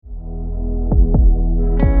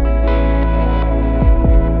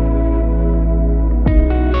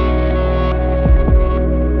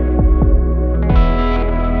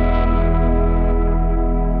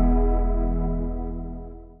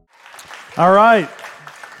All right.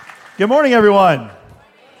 Good morning, everyone.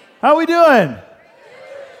 How we doing?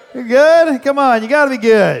 You good? Come on, you got to be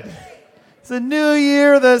good. It's a new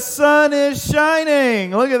year. The sun is shining.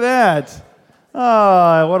 Look at that.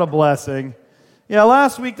 Oh, what a blessing. Yeah,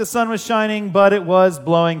 last week the sun was shining, but it was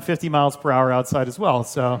blowing 50 miles per hour outside as well.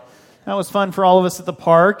 So that was fun for all of us at the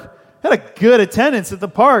park. Had a good attendance at the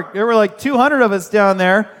park. There were like 200 of us down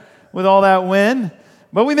there with all that wind.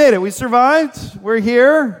 But we made it. We survived. We're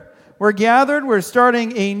here. We're gathered. We're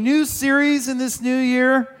starting a new series in this new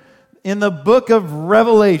year in the book of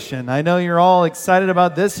Revelation. I know you're all excited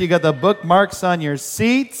about this. You got the bookmarks on your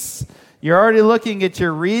seats. You're already looking at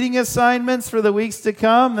your reading assignments for the weeks to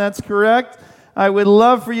come. That's correct. I would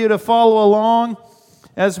love for you to follow along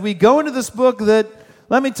as we go into this book that,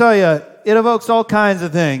 let me tell you, it evokes all kinds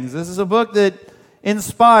of things. This is a book that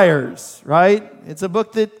inspires, right? It's a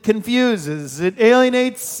book that confuses, it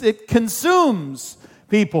alienates, it consumes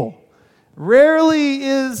people. Rarely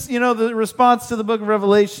is, the response to the book of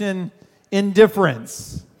Revelation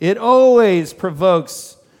indifference. It always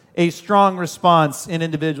provokes a strong response in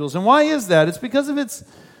individuals. And why is that? It's because of its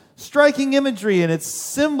striking imagery and its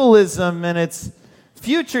symbolism and its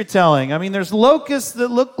future telling. I mean, there's locusts that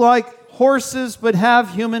look like horses but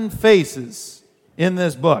have human faces in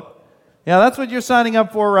this book. Yeah, that's what you're signing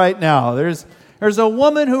up for right now. There's a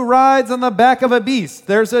woman who rides on the back of a beast.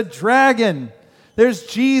 There's a dragon. There's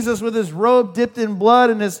Jesus with his robe dipped in blood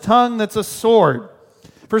and his tongue that's a sword.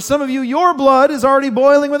 For some of you, your blood is already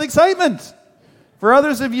boiling with excitement. For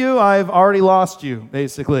others of you, I've already lost you,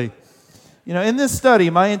 basically. In this study,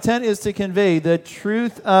 my intent is to convey the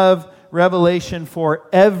truth of Revelation for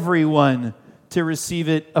everyone to receive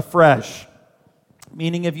it afresh.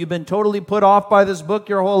 Meaning, if you've been totally put off by this book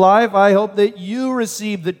your whole life, I hope that you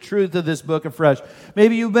receive the truth of this book afresh.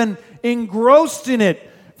 Maybe you've been engrossed in it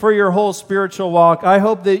for your whole spiritual walk. I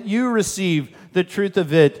hope that you receive the truth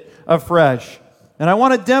of it afresh. And I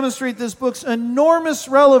want to demonstrate this book's enormous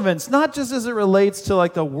relevance, not just as it relates to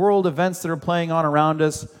the world events that are playing on around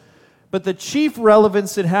us, but the chief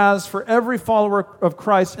relevance it has for every follower of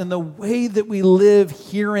Christ in the way that we live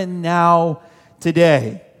here and now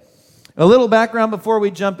today. A little background before we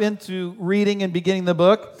jump into reading and beginning the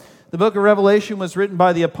book. The book of Revelation was written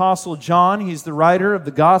by the Apostle John. He's the writer of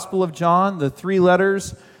the Gospel of John, the 3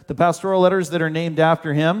 letters, the pastoral letters that are named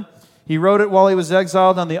after him. He wrote it while he was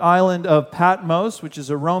exiled on the island of Patmos, which is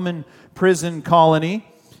a Roman prison colony.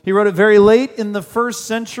 He wrote it very late in the 1st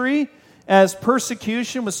century as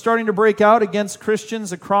persecution was starting to break out against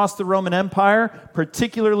Christians across the Roman Empire,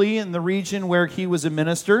 particularly in the region where he was a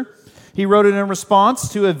minister. He wrote it in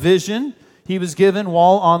response to a vision he was given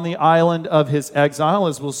while on the island of his exile.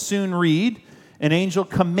 As we'll soon read, an angel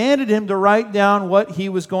commanded him to write down what he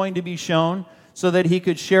was going to be shown so that he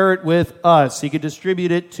could share it with us. He could distribute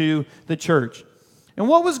it to the church. And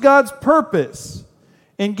what was God's purpose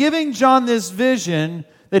in giving John this vision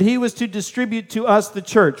that he was to distribute to us, the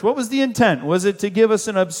church? What was the intent? Was it to give us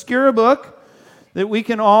an obscure book that we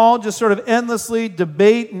can all just sort of endlessly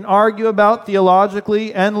debate and argue about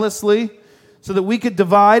theologically, endlessly, so that we could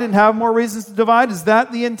divide and have more reasons to divide? Is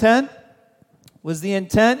that the intent? Was the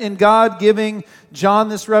intent in God giving John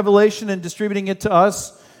this revelation and distributing it to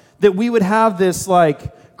us that we would have this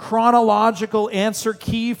chronological answer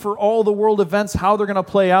key for all the world events, how they're going to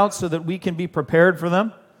play out so that we can be prepared for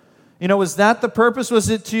them? Was that the purpose? Was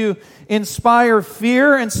it to inspire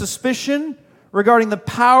fear and suspicion regarding the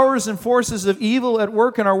powers and forces of evil at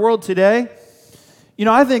work in our world today?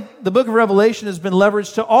 I think the book of Revelation has been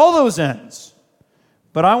leveraged to all those ends.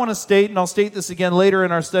 But I want to state, and I'll state this again later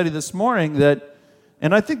in our study this morning, that,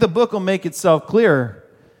 and I think the book will make itself clear,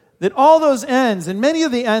 that all those ends, and many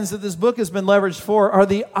of the ends that this book has been leveraged for, are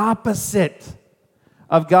the opposite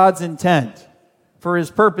of God's intent for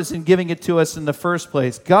his purpose in giving it to us in the first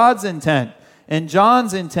place. God's intent and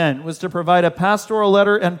John's intent was to provide a pastoral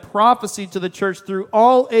letter and prophecy to the church through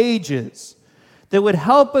all ages that would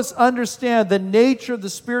help us understand the nature of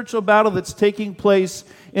the spiritual battle that's taking place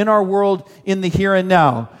in our world in the here and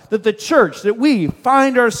now. That the church that we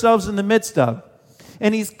find ourselves in the midst of,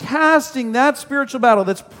 and he's casting that spiritual battle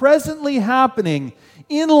that's presently happening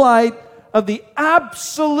in light of the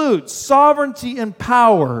absolute sovereignty and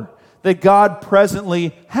power that God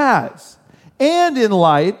presently has, and in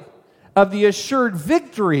light of the assured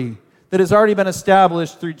victory that has already been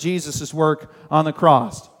established through Jesus' work on the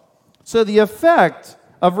cross. So the effect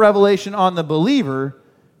of Revelation on the believer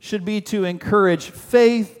should be to encourage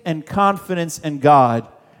faith and confidence in God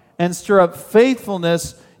and stir up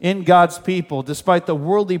faithfulness in God's people, despite the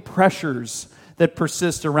worldly pressures that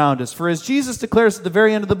persist around us. For as Jesus declares at the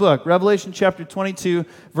very end of the book, Revelation chapter 22,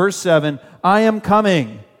 verse 7, I am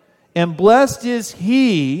coming, And blessed is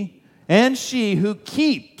he and she who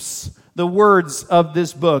keeps the words of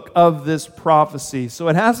this book, of this prophecy. So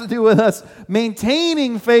it has to do with us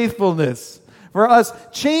maintaining faithfulness, for us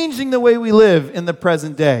changing the way we live in the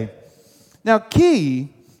present day. Now,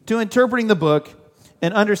 key to interpreting the book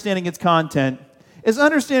and understanding its content is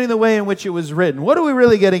understanding the way in which it was written. What are we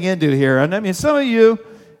really getting into here? And I mean, some of you,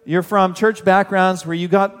 you're from church backgrounds where you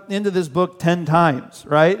got into this book 10 times,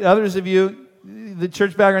 right? Others of you, the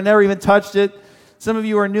church background, never even touched it. Some of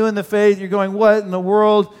you are new in the faith. You're going, what in the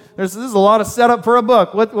world? This is a lot of setup for a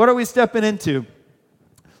book. What are we stepping into?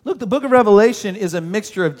 Look, the book of Revelation is a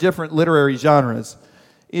mixture of different literary genres.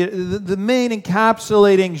 The main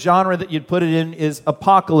encapsulating genre that you'd put it in is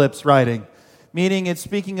apocalypse writing, meaning it's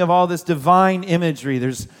speaking of all this divine imagery.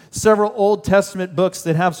 There's several Old Testament books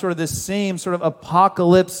that have sort of this same sort of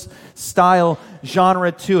apocalypse-style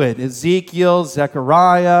genre to it. Ezekiel,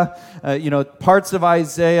 Zechariah, parts of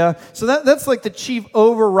Isaiah. So that's like the chief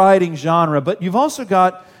overriding genre. But you've also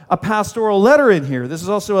got a pastoral letter in here. This is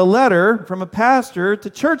also a letter from a pastor to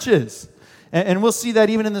churches. And we'll see that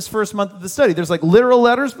even in this first month of the study. There's like literal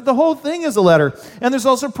letters, but the whole thing is a letter. And there's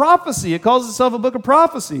also prophecy. It calls itself a book of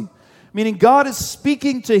prophecy, meaning God is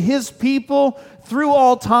speaking to his people through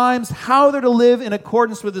all times, how they're to live in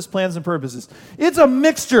accordance with his plans and purposes. It's a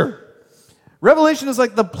mixture. Revelation is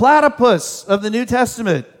like the platypus of the New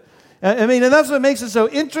Testament. And that's what makes it so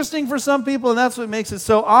interesting for some people, and that's what makes it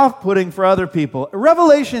so off-putting for other people.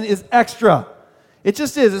 Revelation is extra. It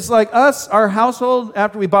just is. It's like us, our household,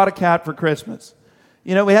 after we bought a cat for Christmas.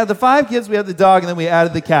 We had the 5 kids, we had the dog, and then we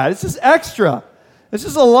added the cat. It's just extra. It's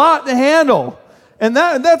just a lot to handle. And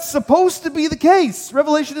that's supposed to be the case.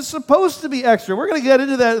 Revelation is supposed to be extra. We're going to get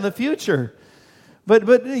into that in the future. But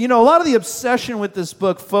a lot of the obsession with this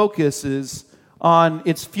book focuses on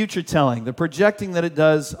its future telling, the projecting that it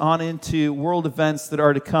does on into world events that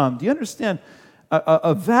are to come. Do you understand?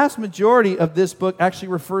 A vast majority of this book actually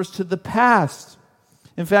refers to the past.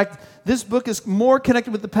 In fact, this book is more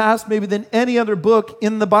connected with the past maybe than any other book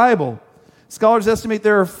in the Bible. Scholars estimate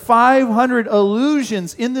there are 500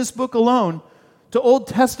 allusions in this book alone to Old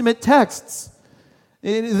Testament texts.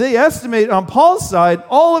 They estimate on Paul's side,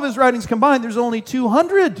 all of his writings combined, there's only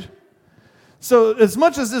 200. So as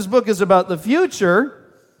much as this book is about the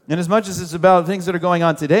future, and as much as it's about things that are going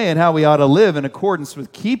on today and how we ought to live in accordance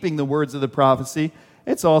with keeping the words of the prophecy,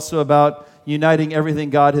 it's also about uniting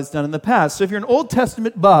everything God has done in the past. So if you're an Old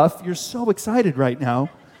Testament buff, you're so excited right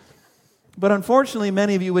now. But unfortunately,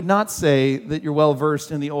 many of you would not say that you're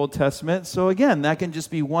well-versed in the Old Testament. So again, that can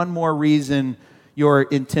just be one more reason you're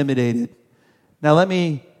intimidated. Now let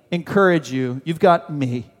me encourage you. You've got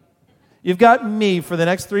me. You've got me for the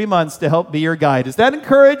next 3 months to help be your guide. Is that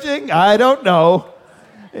encouraging? I don't know.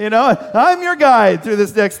 I'm your guide through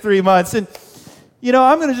this next 3 months. And,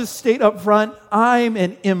 I'm going to just state up front, I'm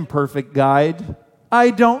an imperfect guide.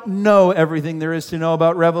 I don't know everything there is to know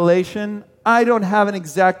about Revelation. I don't have an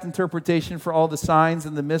exact interpretation for all the signs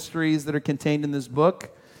and the mysteries that are contained in this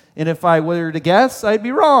book. And if I were to guess, I'd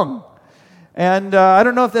be wrong. And I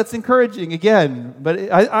don't know if that's encouraging, again, but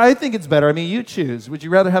I think it's better. You choose. Would you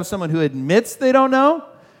rather have someone who admits they don't know?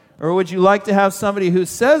 Or would you like to have somebody who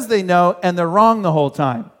says they know and they're wrong the whole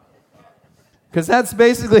time? Because that's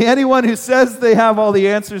basically anyone who says they have all the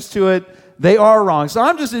answers to it, they are wrong. So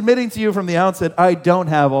I'm just admitting to you from the outset, I don't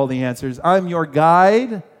have all the answers. I'm your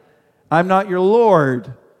guide. I'm not your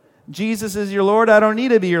Lord. Jesus is your Lord. I don't need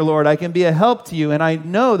to be your Lord. I can be a help to you, and I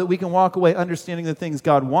know that we can walk away understanding the things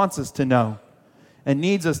God wants us to know and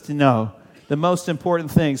needs us to know, the most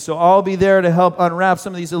important things. So I'll be there to help unwrap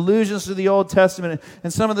some of these allusions to the Old Testament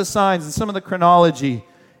and some of the signs and some of the chronology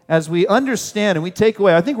as we understand and we take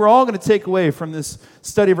away. I think we're all going to take away from this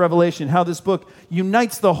study of Revelation how this book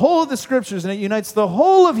unites the whole of the Scriptures and it unites the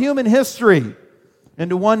whole of human history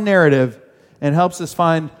into one narrative and helps us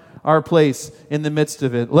find our place in the midst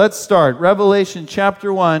of it. Let's start. Revelation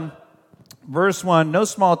chapter 1, verse 1. No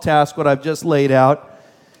small task what I've just laid out.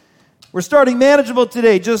 We're starting manageable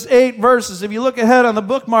today, just 8 verses. If you look ahead on the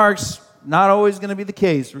bookmarks, not always going to be the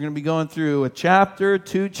case. We're going to be going through a chapter,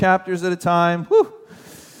 2 chapters at a time. Whew.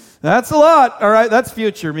 That's a lot. All right, that's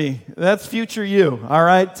future me. That's future you. All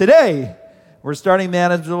right, today we're starting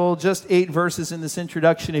manageable, just 8 verses in this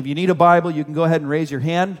introduction. If you need a Bible, you can go ahead and raise your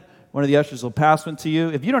hand. One of the ushers will pass one to you.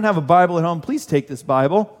 If you don't have a Bible at home, please take this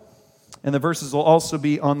Bible. And the verses will also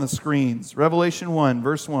be on the screens. Revelation 1,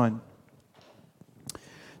 verse 1.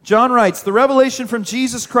 John writes, "The revelation from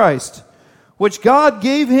Jesus Christ, which God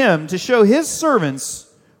gave him to show his servants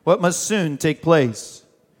what must soon take place.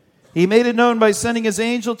 He made it known by sending his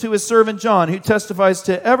angel to his servant John, who testifies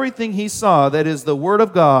to everything he saw, that is, the word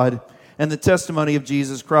of God, and the testimony of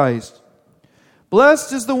Jesus Christ.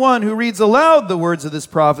 Blessed is the one who reads aloud the words of this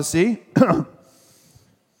prophecy,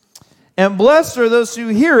 and blessed are those who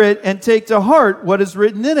hear it and take to heart what is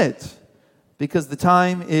written in it, because the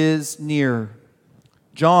time is near.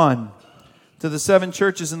 John, to the 7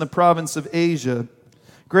 churches in the province of Asia,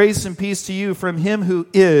 grace and peace to you from him who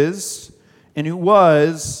is, and who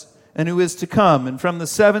was, and who is to come, and from the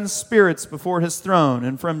 7 spirits before his throne,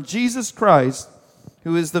 and from Jesus Christ,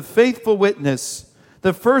 who is the faithful witness,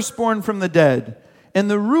 the firstborn from the dead, and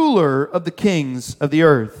the ruler of the kings of the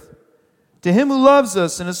earth. To him who loves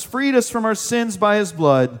us and has freed us from our sins by his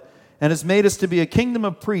blood, and has made us to be a kingdom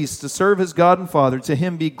of priests to serve his God and Father, to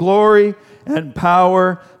him be glory and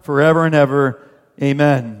power forever and ever.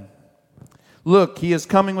 Amen. Look, he is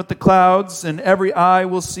coming with the clouds, and every eye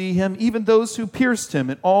will see him, even those who pierced him,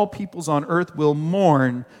 and all peoples on earth will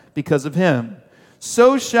mourn because of him.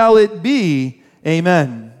 So shall it be.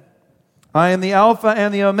 Amen. I am the Alpha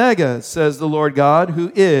and the Omega, says the Lord God,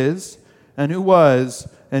 who is, and who was,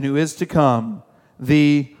 and who is to come,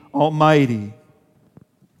 the Almighty.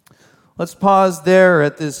 Let's pause there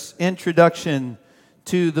at this introduction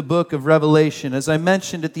to the book of Revelation. As I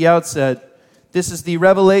mentioned at the outset, this is the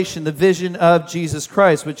revelation, the vision of Jesus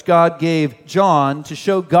Christ, which God gave John to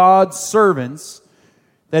show God's servants,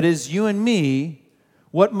 that is you and me,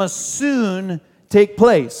 what must soon take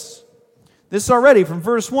place. This already, from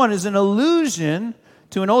verse 1, is an allusion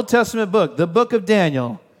to an Old Testament book, the book of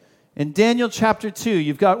Daniel. In Daniel chapter 2,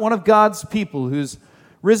 you've got one of God's people who's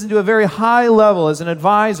risen to a very high level as an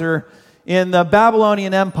advisor in the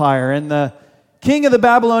Babylonian Empire, and the king of the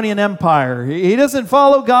Babylonian Empire. He doesn't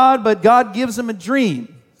follow God, but God gives him a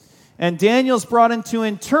dream. And Daniel's brought in to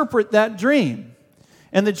interpret that dream.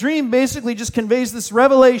 And the dream basically just conveys this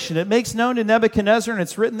revelation. It makes known to Nebuchadnezzar, and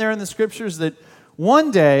it's written there in the scriptures, that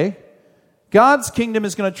one day God's kingdom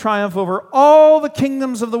is going to triumph over all the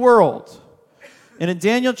kingdoms of the world. And in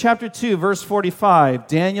Daniel chapter 2, verse 45,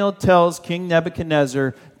 Daniel tells King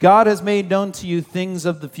Nebuchadnezzar, God has made known to you things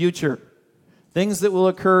of the future, things that will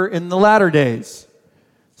occur in the latter days.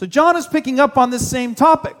 So John is picking up on this same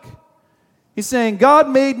topic. He's saying, God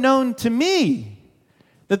made known to me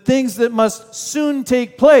the things that must soon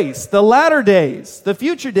take place, the latter days. The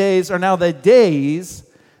future days are now the days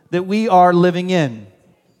that we are living in.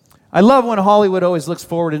 I love when Hollywood always looks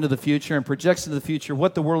forward into the future and projects into the future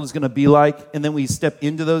what the world is going to be like, and then we step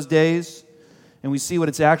into those days and we see what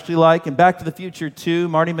it's actually like. And Back to the Future 2,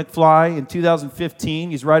 Marty McFly in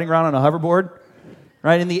 2015, he's riding around on a hoverboard.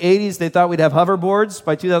 Right, in the 80s, they thought we'd have hoverboards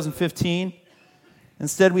by 2015.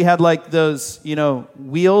 Instead, we had like those,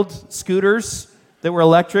 wheeled scooters that were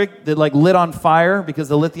electric that like lit on fire because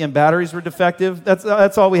the lithium batteries were defective.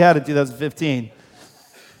 That's all we had in 2015.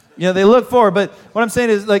 They look forward, but what I'm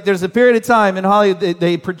saying is, like, there's a period of time in Hollywood,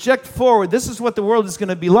 they project forward. This is what the world is going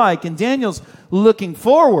to be like, and Daniel's looking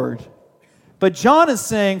forward. But John is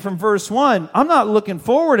saying from verse 1, I'm not looking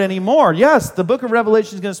forward anymore. Yes, the book of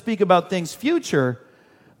Revelation is going to speak about things future,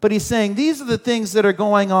 but he's saying these are the things that are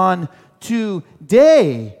going on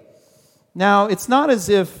today. Now, it's not as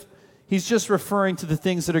if he's just referring to the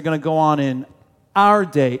things that are going to go on in our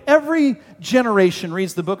day. Every generation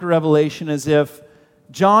reads the book of Revelation as if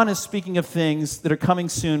John is speaking of things that are coming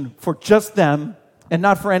soon for just them and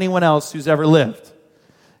not for anyone else who's ever lived.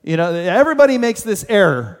 Everybody makes this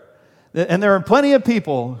error. And there are plenty of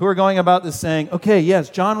people who are going about this saying, okay, yes,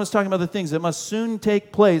 John was talking about the things that must soon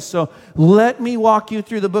take place, so let me walk you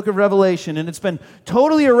through the book of Revelation. And it's been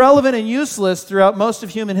totally irrelevant and useless throughout most of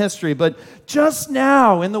human history. But just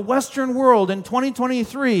now, in the Western world, in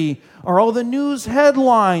 2023, are all the news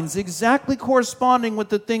headlines exactly corresponding with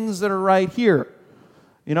the things that are right here.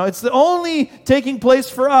 It's the only taking place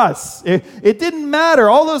for us. It didn't matter.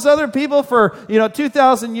 All those other people for,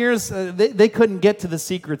 2,000 years, they couldn't get to the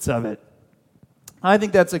secrets of it. I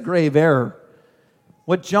think that's a grave error.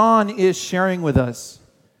 What John is sharing with us,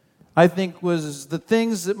 I think, was the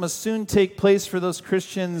things that must soon take place for those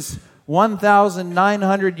Christians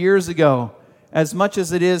 1,900 years ago, as much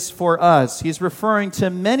as it is for us. He's referring to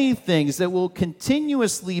many things that will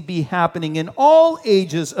continuously be happening in all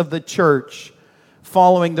ages of the church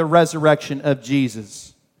following the resurrection of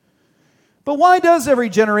Jesus. But why does every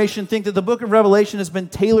generation think that the book of Revelation has been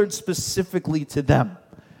tailored specifically to them?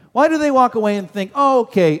 Why do they walk away and think, oh,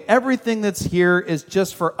 okay, everything that's here is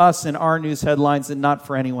just for us in our news headlines and not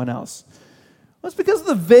for anyone else? Well, it's because of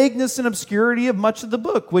the vagueness and obscurity of much of the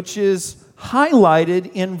book, which is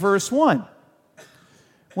highlighted in verse 1.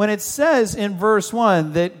 When it says in verse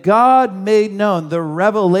 1 that God made known the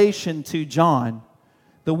revelation to John,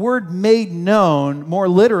 the word made known, more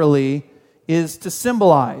literally, is to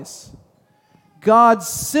symbolize. God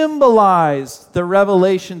symbolized the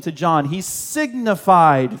revelation to John. He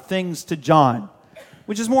signified things to John,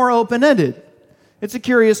 which is more open-ended. It's a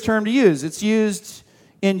curious term to use. It's used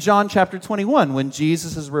in John chapter 21 when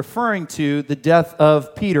Jesus is referring to the death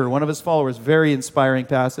of Peter, one of his followers. Very inspiring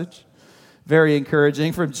passage. Very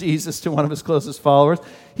encouraging from Jesus to one of his closest followers.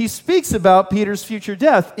 He speaks about Peter's future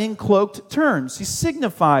death in cloaked terms. He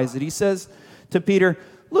signifies it. He says to Peter,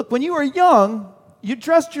 look, when you were young, you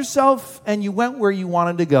dressed yourself and you went where you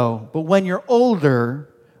wanted to go. But when you're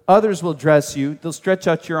older, others will dress you. They'll stretch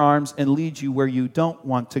out your arms and lead you where you don't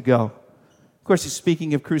want to go. Of course, he's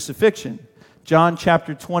speaking of crucifixion. John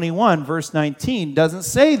chapter 21, verse 19 doesn't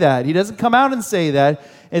say that. He doesn't come out and say that.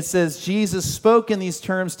 It says Jesus spoke in these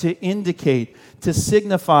terms to indicate, to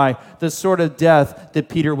signify the sort of death that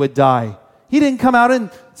Peter would die. He didn't come out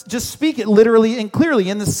and just speak it literally and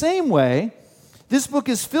clearly. In the same way, this book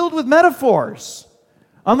is filled with metaphors.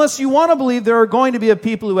 Unless you want to believe there are going to be a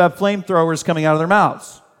people who have flamethrowers coming out of their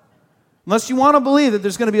mouths. Unless you want to believe that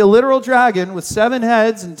there's going to be a literal dragon with 7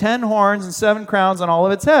 heads and 10 horns and 7 crowns on all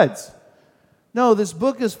of its heads. No, this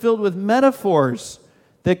book is filled with metaphors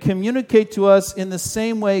that communicate to us in the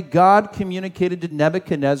same way God communicated to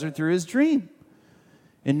Nebuchadnezzar through his dream.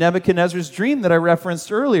 In Nebuchadnezzar's dream that I referenced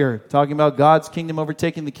earlier, talking about God's kingdom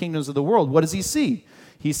overtaking the kingdoms of the world, what does he see?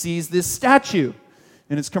 He sees this statue,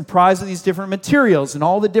 and it's comprised of these different materials, and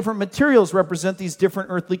all the different materials represent these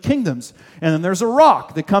different earthly kingdoms. And then there's a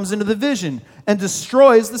rock that comes into the vision and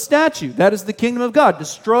destroys the statue. That is the kingdom of God,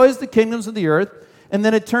 destroys the kingdoms of the earth, and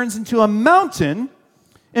then it turns into a mountain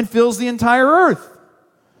and fills the entire earth.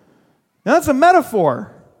 Now that's a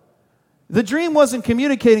metaphor. The dream wasn't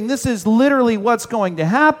communicating this is literally what's going to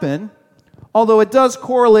happen, although it does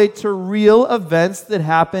correlate to real events that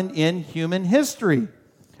happened in human history.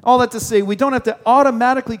 All that to say, we don't have to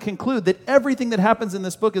automatically conclude that everything that happens in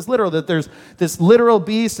this book is literal, that there's this literal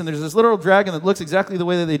beast and there's this literal dragon that looks exactly the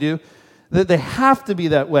way that they do, that they have to be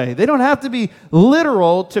that way. They don't have to be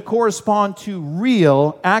literal to correspond to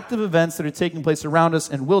real active events that are taking place around us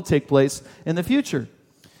and will take place in the future.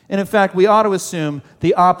 And in fact, we ought to assume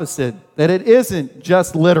the opposite, that it isn't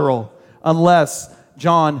just literal unless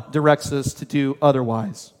John directs us to do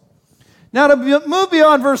otherwise. Now to move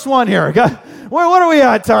beyond verse 1 here, what are we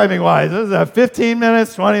at timing-wise? Is that 15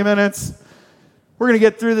 minutes, 20 minutes? We're going to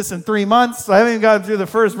get through this in 3 months. I haven't even gotten through the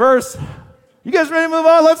first verse. You guys ready to move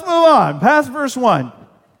on? Let's move on. Past verse 1.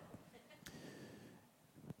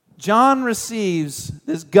 John receives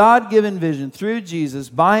this God-given vision through Jesus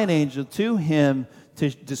by an angel to him to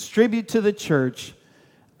distribute to the church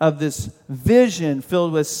of this vision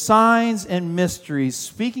filled with signs and mysteries,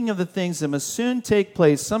 speaking of the things that must soon take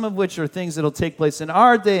place, some of which are things that will take place in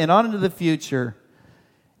our day and on into the future.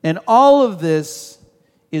 And all of this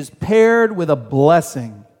is paired with a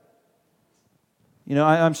blessing. You know,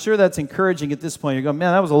 I'm sure that's encouraging at this point. You're going,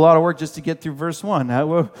 man, that was a lot of work just to get through verse 1.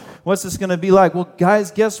 What's this going to be like? Well, guys,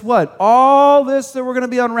 guess what? All this that we're going to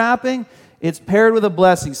be unwrapping, it's paired with a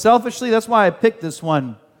blessing. Selfishly, that's why I picked this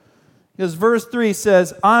one. Because verse 3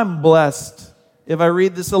 says, I'm blessed if I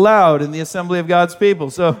read this aloud in the assembly of God's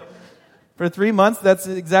people. So for 3 months, that's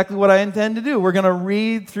exactly what I intend to do. We're going to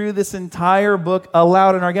read through this entire book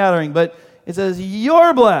aloud in our gathering. But it says,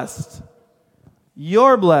 you're blessed.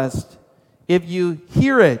 You're blessed if you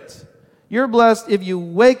hear it. You're blessed if you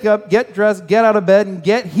wake up, get dressed, get out of bed, and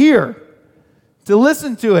get here to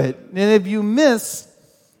listen to it. And if you miss,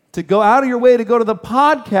 to go out of your way to go to the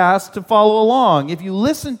podcast to follow along. If you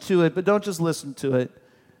listen to it, but don't just listen to it,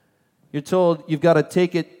 you're told you've got to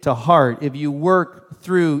take it to heart. If you work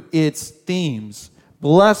through its themes,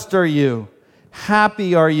 blessed are you,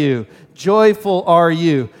 happy are you, joyful are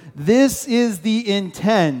you. This is the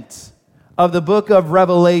intent of the book of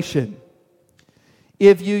Revelation.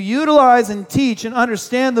 If you utilize and teach and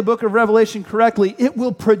understand the book of Revelation correctly, it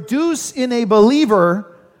will produce in a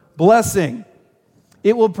believer blessing.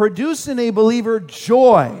 It will produce in a believer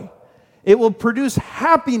joy. It will produce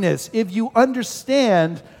happiness if you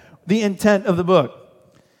understand the intent of the book.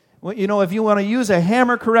 Well, you know, if you want to use a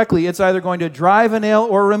hammer correctly, it's either going to drive a nail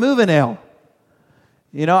or remove a nail.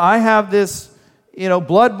 You know, I have this,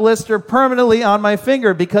 blood blister permanently on my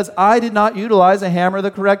finger because I did not utilize a hammer the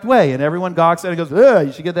correct way. And everyone gawks at it and goes, ugh,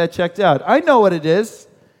 you should get that checked out. I know what it is.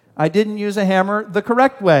 I didn't use a hammer the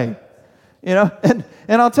correct way. And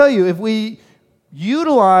I'll tell you, if we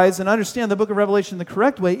utilize and understand the book of Revelation the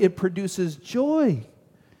correct way, it produces joy.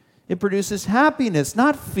 It produces happiness,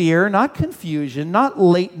 not fear, not confusion, not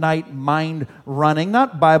late night mind running,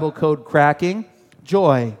 not Bible code cracking,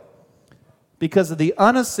 joy. Because of the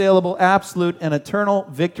unassailable, absolute, and eternal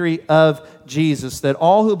victory of Jesus that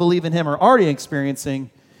all who believe in him are already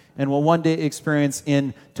experiencing and will one day experience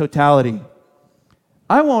in totality.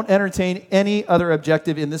 I won't entertain any other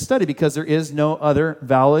objective in this study because there is no other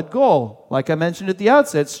valid goal. Like I mentioned at the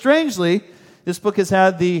outset, strangely, this book has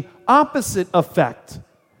had the opposite effect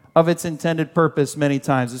of its intended purpose many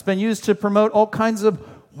times. It's been used to promote all kinds of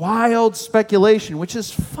wild speculation, which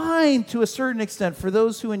is fine to a certain extent for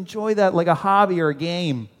those who enjoy that like a hobby or a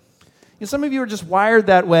game. Some of you are just wired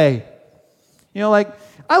that way. Like,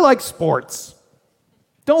 I like sports.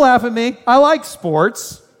 Don't laugh at me. I like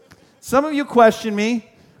sports. Some of you question me.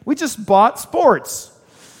 We just bought sports.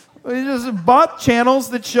 We just bought channels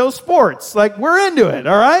that show sports. Like, we're into it,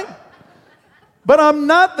 all right? But I'm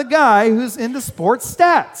not the guy who's into sports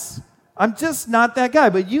stats. I'm just not that guy.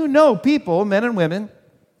 But people, men and women,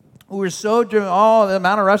 who are so doing all the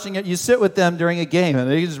amount of rushing. You sit with them during a game, and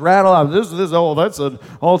they just rattle out, that's an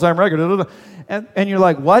all-time record. And you're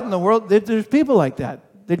like, what in the world? There's people like that.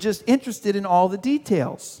 They're just interested in all the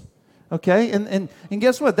details. Okay? And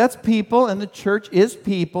guess what? That's people, and the church is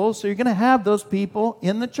people, so you're going to have those people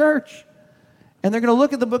in the church. And they're going to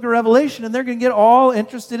look at the book of Revelation, and they're going to get all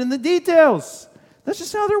interested in the details. That's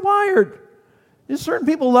just how they're wired. There's certain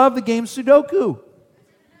people love the game Sudoku.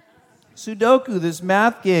 Sudoku, this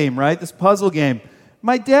math game, right? This puzzle game.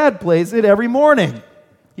 My dad plays it every morning.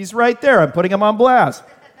 He's right there. I'm putting him on blast.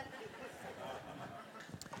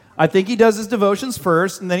 I think he does his devotions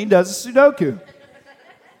first, and then he does his Sudoku.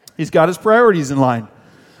 He's got his priorities in line.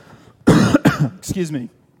 Excuse me.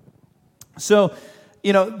 So,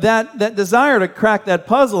 that desire to crack that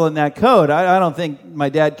puzzle and that code, I don't think my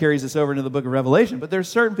dad carries this over into the book of Revelation, but there's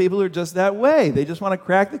certain people who are just that way. They just want to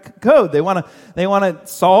crack the code. They want to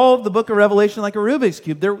solve the book of Revelation like a Rubik's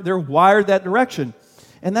Cube. They're wired that direction.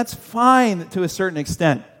 And that's fine to a certain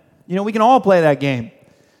extent. We can all play that game.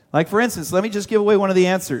 Like, for instance, let me just give away one of the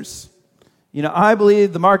answers. I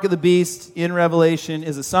believe the mark of the beast in Revelation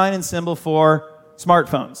is a sign and symbol for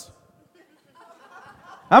smartphones.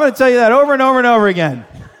 I'm going to tell you that over and over and over again.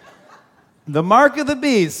 The mark of the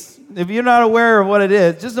beast, if you're not aware of what it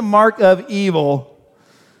is, just a mark of evil.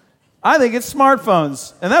 I think it's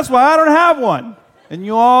smartphones. And that's why I don't have one. And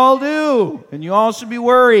you all do. And you all should be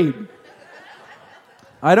worried.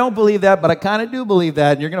 I don't believe that, but I kind of do believe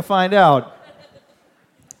that. And you're going to find out.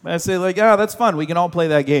 But I say, that's fun. We can all play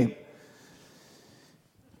that game.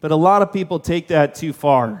 But a lot of people take that too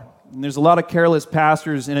far. And there's a lot of careless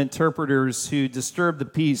pastors and interpreters who disturb the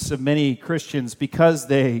peace of many Christians because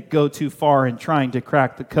they go too far in trying to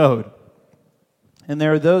crack the code. And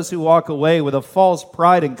there are those who walk away with a false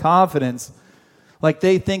pride and confidence, like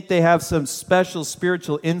they think they have some special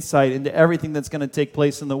spiritual insight into everything that's going to take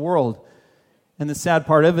place in the world. And the sad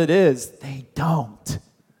part of it is they don't.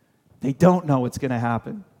 They don't know what's going to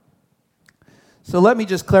happen. So let me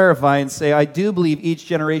just clarify and say I do believe each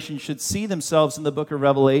generation should see themselves in the book of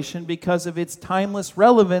Revelation because of its timeless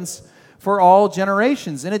relevance for all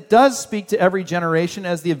generations. And it does speak to every generation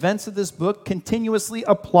as the events of this book continuously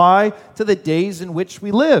apply to the days in which we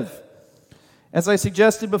live. As I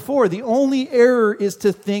suggested before, the only error is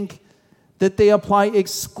to think that they apply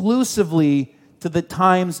exclusively to the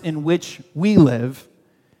times in which we live.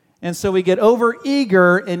 And so we get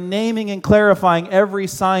overeager in naming and clarifying every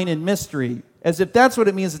sign and mystery, as if that's what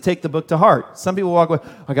it means to take the book to heart. Some people walk away,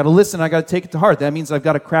 I got to listen, I got to take it to heart. That means I've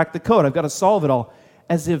got to crack the code, I've got to solve it all.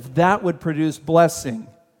 As if that would produce blessing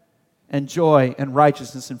and joy and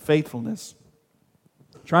righteousness and faithfulness.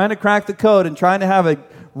 Trying to crack the code and trying to have a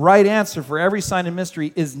right answer for every sign and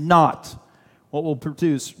mystery is not what will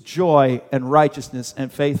produce joy and righteousness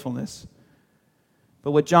and faithfulness.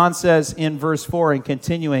 But what John says in verse 4 and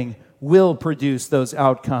continuing will produce those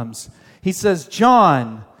outcomes. He says,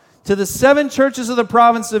 John, to the 7 churches of the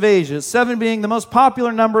province of Asia, 7 being the most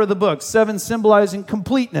popular number of the book, 7 symbolizing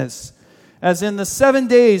completeness, as in the 7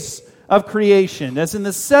 days of creation, as in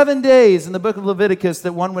the 7 days in the book of Leviticus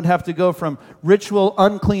that one would have to go from ritual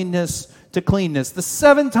uncleanness to cleanness. The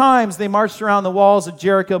 7 times they marched around the walls of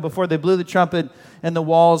Jericho before they blew the trumpet and the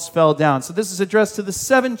walls fell down. So this is addressed to the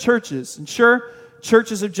 7 churches. And sure,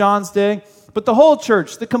 churches of John's day, but the whole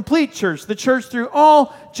church, the complete church, the church through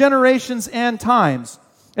all generations and times.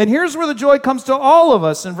 And here's where the joy comes to all of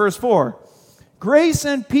us in verse 4. Grace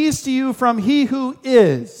and peace to you from he who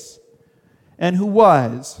is, and who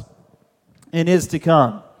was, and is to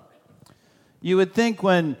come. You would think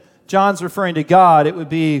when John's referring to God, it would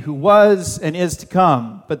be who was and is to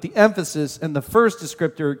come. But the emphasis and the first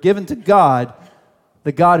descriptor given to God,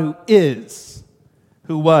 the God who is,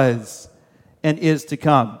 who was, and is to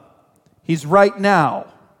come. He's right now.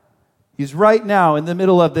 He's right now in the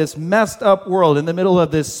middle of this messed up world, in the middle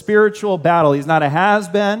of this spiritual battle. He's not a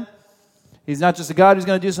has-been. He's not just a God who's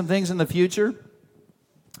going to do some things in the future.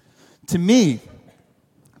 To me,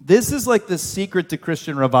 this is like the secret to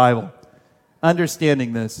Christian revival,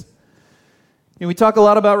 understanding this. We talk a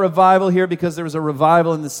lot about revival here because there was a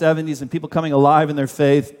revival in the 70s and people coming alive in their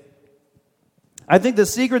faith. I think the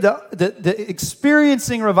secret to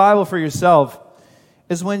experiencing revival for yourself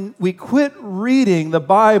is when we quit reading the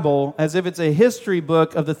Bible as if it's a history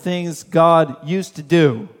book of the things God used to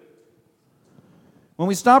do. When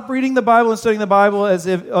we stop reading the Bible and studying the Bible as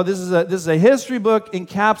if, this is a history book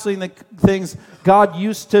encapsulating the things God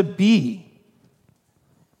used to be.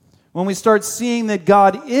 When we start seeing that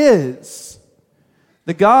God is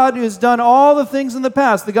the God who has done all the things in the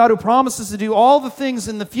past, the God who promises to do all the things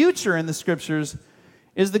in the future in the Scriptures,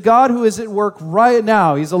 is the God who is at work right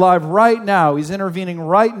now. He's alive right now. He's intervening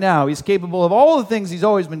right now. He's capable of all the things He's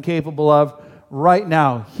always been capable of right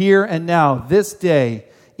now, here and now, this day,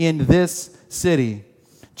 in this city.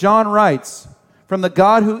 John writes, from the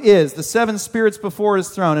God who is, the seven spirits before His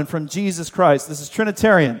throne, and from Jesus Christ. This is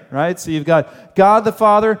Trinitarian, right? So you've got God the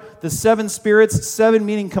Father, the seven spirits, seven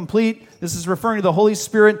meaning complete. This is referring to the Holy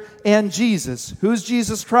Spirit and Jesus. Who's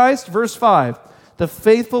Jesus Christ? Verse 5, the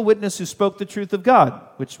faithful witness who spoke the truth of God,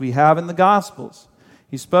 which we have in the Gospels.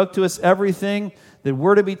 He spoke to us everything that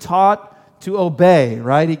we're to be taught to obey,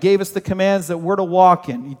 right? He gave us the commands that we're to walk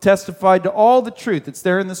in. He testified to all the truth that's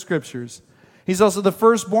there in the Scriptures. He's also the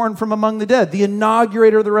firstborn from among the dead, the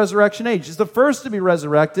inaugurator of the resurrection age. He's the first to be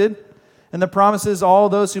resurrected. And the promise is all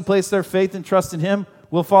those who place their faith and trust in Him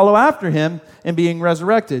will follow after Him in being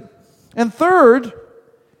resurrected. And third,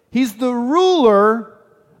 He's the ruler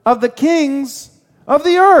of the kings of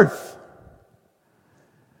the earth.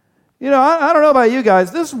 I don't know about you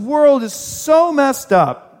guys. This world is so messed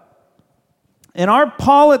up. And our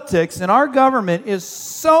politics and our government is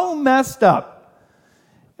so messed up.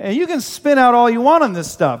 And you can spin out all you want on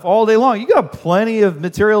this stuff all day long. You got plenty of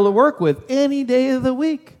material to work with any day of the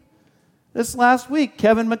week. This last week,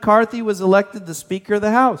 Kevin McCarthy was elected the Speaker of the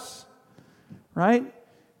House, right?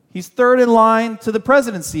 He's third in line to the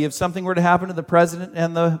presidency if something were to happen to the president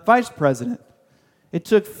and the vice president. It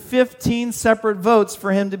took 15 separate votes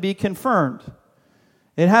for him to be confirmed.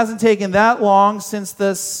 It hasn't taken that long since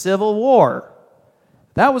the Civil War.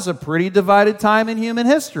 That was a pretty divided time in human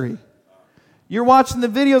history. You're watching the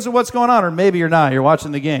videos of what's going on, or maybe you're not. You're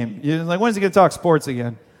watching the game. You're like, when's he going to talk sports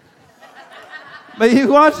again? But you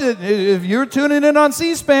watch it. If you're tuning in on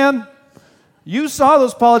C-SPAN, you saw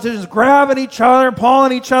those politicians grabbing each other,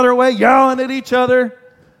 pulling each other away, yelling at each other.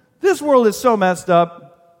 This world is so messed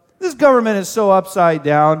up. This government is so upside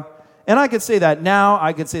down. And I could say that now.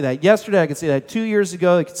 I could say that yesterday. I could say that 2 years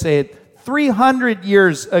ago. I could say it 300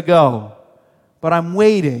 years ago. But I'm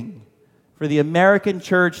waiting for the American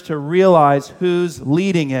church to realize who's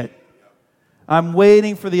leading it. I'm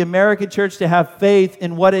waiting for the American church to have faith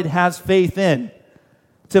in what it has faith in,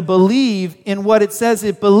 to believe in what it says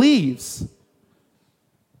it believes.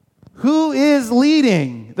 Who is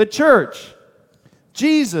leading the church?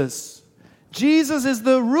 Jesus. Jesus is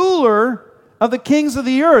the ruler of the kings of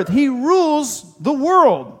the earth. He rules the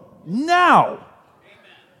world now.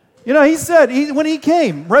 He said, when He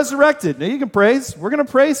came, resurrected. Now you can praise. We're going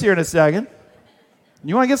to praise here in a second.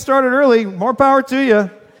 You want to get started early, more power to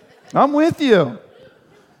you. I'm with you.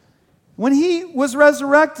 When He was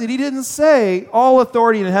resurrected, He didn't say, all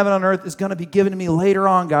authority in heaven and on earth is going to be given to me later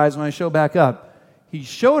on, guys, when I show back up. He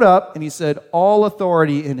showed up and He said, all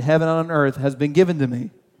authority in heaven and on earth has been given to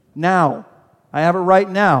me. Now. I have it right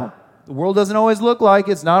now. The world doesn't always look like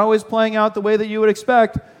it's not always playing out the way that you would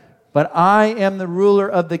expect. But I am the ruler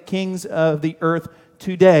of the kings of the earth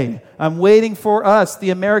today. I'm waiting for us,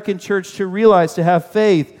 the American church, to realize, to have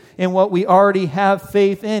faith in what we already have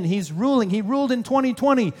faith in. He's ruling. He ruled in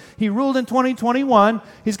 2020. He ruled in 2021.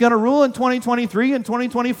 He's going to rule in 2023 and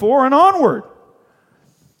 2024 and onward.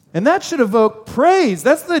 And that should evoke praise.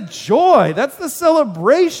 That's the joy. That's the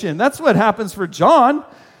celebration. That's what happens for John.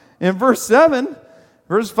 In verse 7,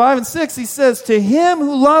 verse 5 and 6, he says, to Him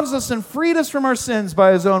who loves us and freed us from our sins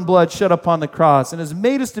by His own blood shed upon the cross and has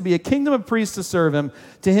made us to be a kingdom of priests to serve Him,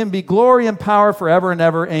 to Him be glory and power forever and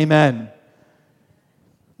ever. Amen.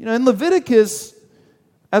 In Leviticus,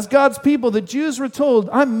 as God's people, the Jews were told,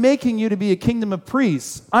 I'm making you to be a kingdom of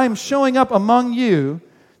priests. I'm showing up among you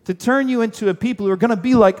to turn you into a people who are going to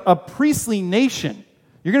be like a priestly nation.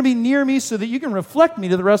 You're going to be near me so that you can reflect me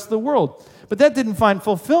to the rest of the world. But that didn't find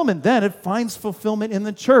fulfillment then. It finds fulfillment in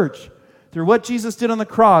the church. Through what Jesus did on the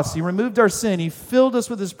cross, He removed our sin. He filled us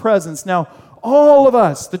with His presence. Now, all of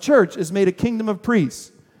us, the church, is made a kingdom of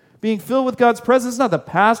priests. Being filled with God's presence is not the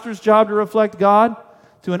pastor's job to reflect God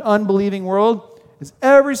to an unbelieving world. It's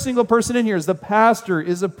every single person in here is the pastor,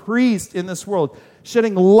 is a priest in this world.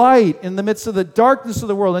 shedding light in the midst of the darkness of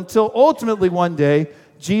the world until ultimately one day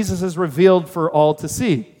Jesus is revealed for all to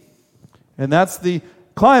see. And that's the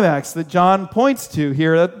climax that John points to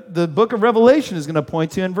here, that the book of Revelation is going to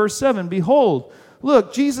point to in verse 7. Behold,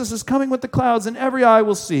 look, Jesus is coming with the clouds, and every eye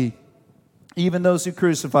will see, even those who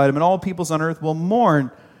crucified him, and all peoples on earth will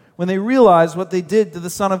mourn when they realize what they did to the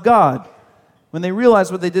Son of God, when they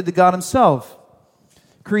realize what they did to God himself.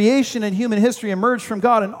 Creation and human history emerged from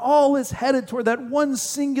God, and all is headed toward that one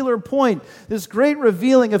singular point, this great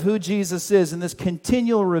revealing of who Jesus is and this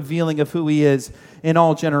continual revealing of who he is in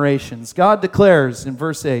all generations. God declares in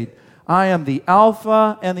verse 8, I am the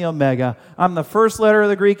Alpha and the Omega. I'm the first letter of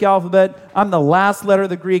the Greek alphabet. I'm the last letter of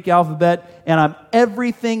the Greek alphabet, and I'm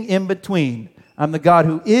everything in between. I'm the God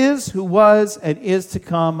who is, who was, and is to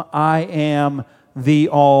come. I am the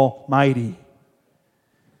Almighty.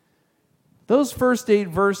 Those first 8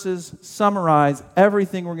 verses summarize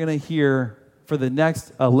everything we're going to hear for the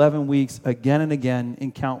next 11 weeks again and again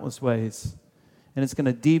in countless ways. And it's going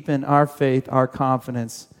to deepen our faith, our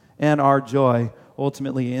confidence, and our joy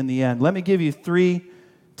ultimately in the end. Let me give you 3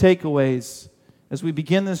 takeaways as we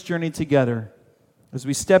begin this journey together, as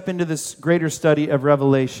we step into this greater study of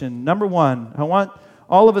Revelation. Number 1, I want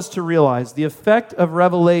all of us to realize the effect of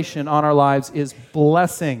Revelation on our lives is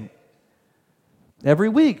blessing. Every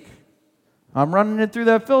week, I'm running it through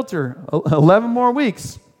that filter. 11 more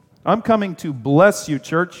weeks. I'm coming to bless you,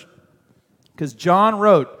 church. Because John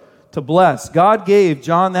wrote to bless. God gave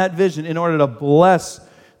John that vision in order to bless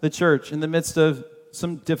the church in the midst of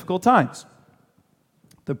some difficult times.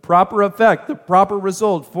 The proper effect, the proper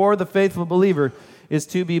result for the faithful believer is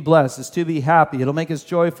to be blessed, is to be happy. It'll make us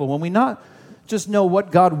joyful. When we not just know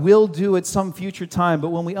what God will do at some future time, but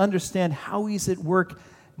when we understand how he's at work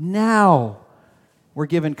now, we're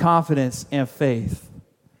given confidence and faith.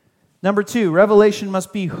 Number 2, revelation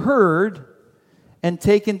must be heard and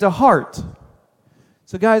taken to heart.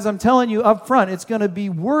 So guys, I'm telling you up front, it's going to be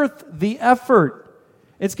worth the effort.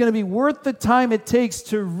 It's going to be worth the time it takes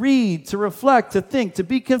to read, to reflect, to think, to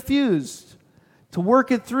be confused, to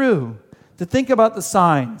work it through, to think about the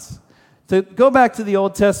signs, to go back to the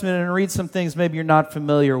Old Testament and read some things maybe you're not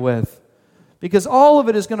familiar with. Because all of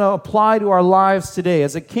it is going to apply to our lives today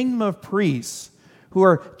as a kingdom of priests who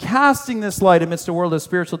are casting this light amidst a world of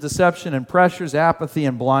spiritual deception and pressures, apathy,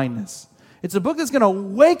 and blindness. It's a book that's going to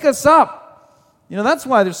wake us up. You know, that's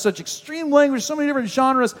why there's such extreme language, so many different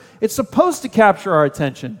genres. It's supposed to capture our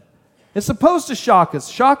attention. It's supposed to shock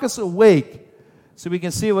us awake, so we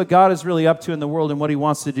can see what God is really up to in the world and what he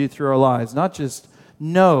wants to do through our lives. Not just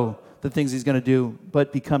know the things he's going to do,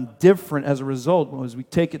 but become different as a result as we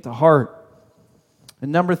take it to heart.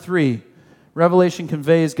 And number 3, Revelation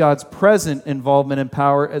conveys God's present involvement and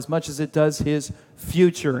power as much as it does his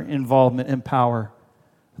future involvement and power.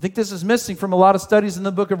 I think this is missing from a lot of studies in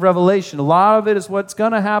the book of Revelation. A lot of it is what's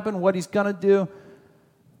going to happen, what he's going to do.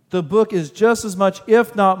 The book is just as much,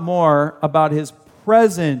 if not more, about his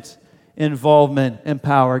present involvement and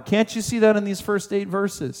power. Can't you see that in these first 8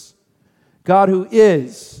 verses? God who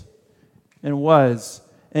is and was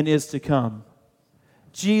and is to come.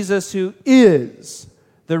 Jesus who is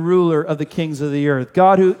the ruler of the kings of the earth.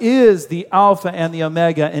 God who is the Alpha and the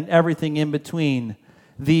Omega and everything in between,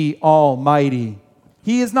 the Almighty.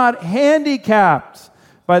 He is not handicapped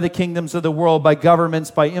by the kingdoms of the world, by governments,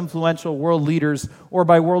 by influential world leaders, or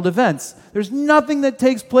by world events. There's nothing that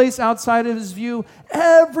takes place outside of his view.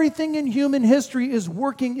 Everything in human history is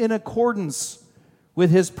working in accordance with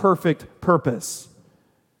his perfect purpose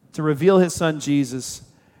to reveal his son Jesus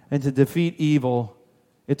and to defeat evil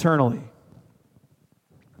eternally.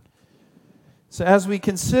 So as we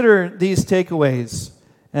consider these takeaways,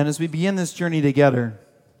 and as we begin this journey together,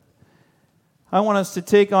 I want us to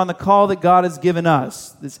take on the call that God has given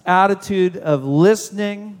us, this attitude of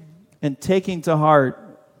listening and taking to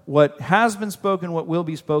heart what has been spoken, what will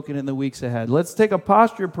be spoken in the weeks ahead. Let's take a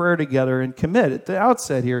posture of prayer together and commit at the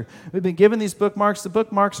outset here. We've been given these bookmarks. The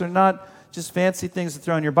bookmarks are not just fancy things to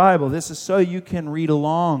throw in your Bible. This is so you can read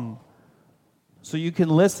along, so you can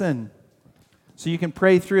listen, so you can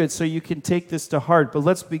pray through it, so you can take this to heart. But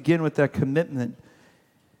let's begin with that commitment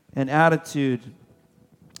and attitude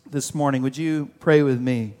this morning. Would you pray with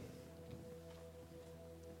me?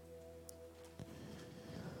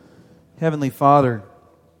 Heavenly Father,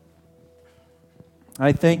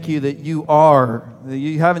 I thank you that you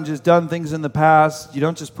haven't just done things in the past. You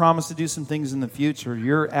don't just promise to do some things in the future.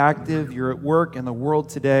 You're active, you're at work in the world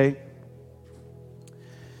today.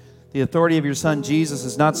 The authority of your Son, Jesus,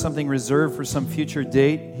 is not something reserved for some future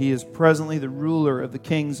date. He is presently the ruler of the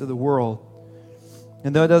kings of the world.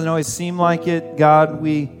 And though it doesn't always seem like it, God,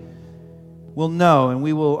 we we'll know and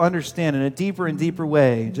we will understand in a deeper and deeper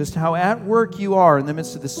way just how at work you are in the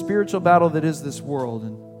midst of the spiritual battle that is this world.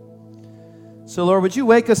 And so, Lord, would you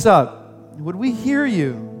wake us up? Would we hear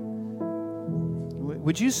you?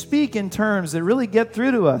 Would you speak in terms that really get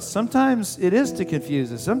through to us? Sometimes it is to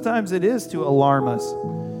confuse us. Sometimes it is to alarm us.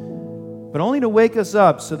 But only to wake us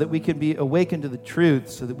up so that we can be awakened to the truth,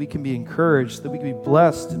 so that we can be encouraged, so that we can be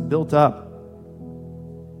blessed and built up.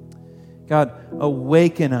 God,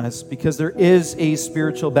 awaken us, because there is a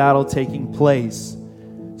spiritual battle taking place.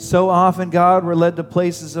 So often, God, we're led to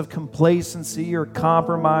places of complacency or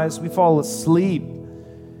compromise. We fall asleep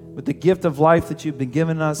with the gift of life that you've been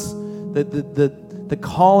giving us, the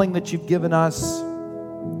calling that you've given us.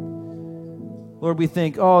 Lord, we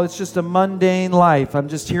think, oh, it's just a mundane life. I'm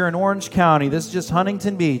just here in Orange County. This is just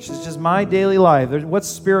Huntington Beach. It's just my daily life. What's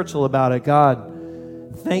spiritual about it?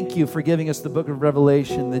 God, thank you for giving us the book of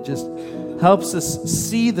Revelation that just helps us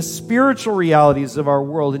see the spiritual realities of our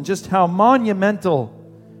world and just how monumental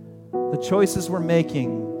the choices we're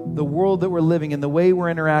making, the world that we're living in, the way we're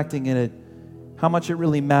interacting in it, how much it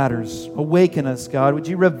really matters. Awaken us, God. Would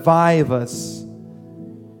you revive us?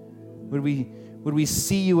 Would we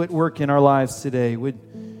see you at work in our lives today?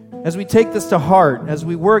 As we take this to heart, as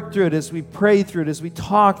we work through it, as we pray through it, as we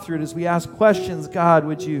talk through it, as we ask questions, God,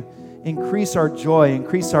 would you increase our joy,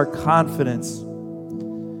 increase our confidence?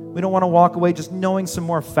 We don't want to walk away just knowing some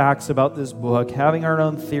more facts about this book, having our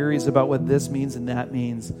own theories about what this means and that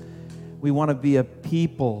means. We want to be a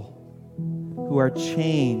people who are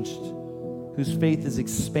changed, whose faith is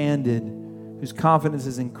expanded, whose confidence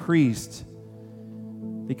is increased,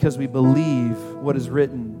 because we believe what is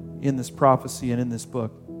written in this prophecy and in this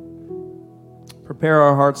book. Prepare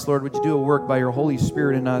our hearts, Lord. Would you do a work by your Holy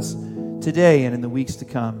Spirit in us today and in the weeks to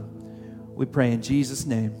come? We pray in Jesus'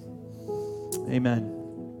 name. Amen.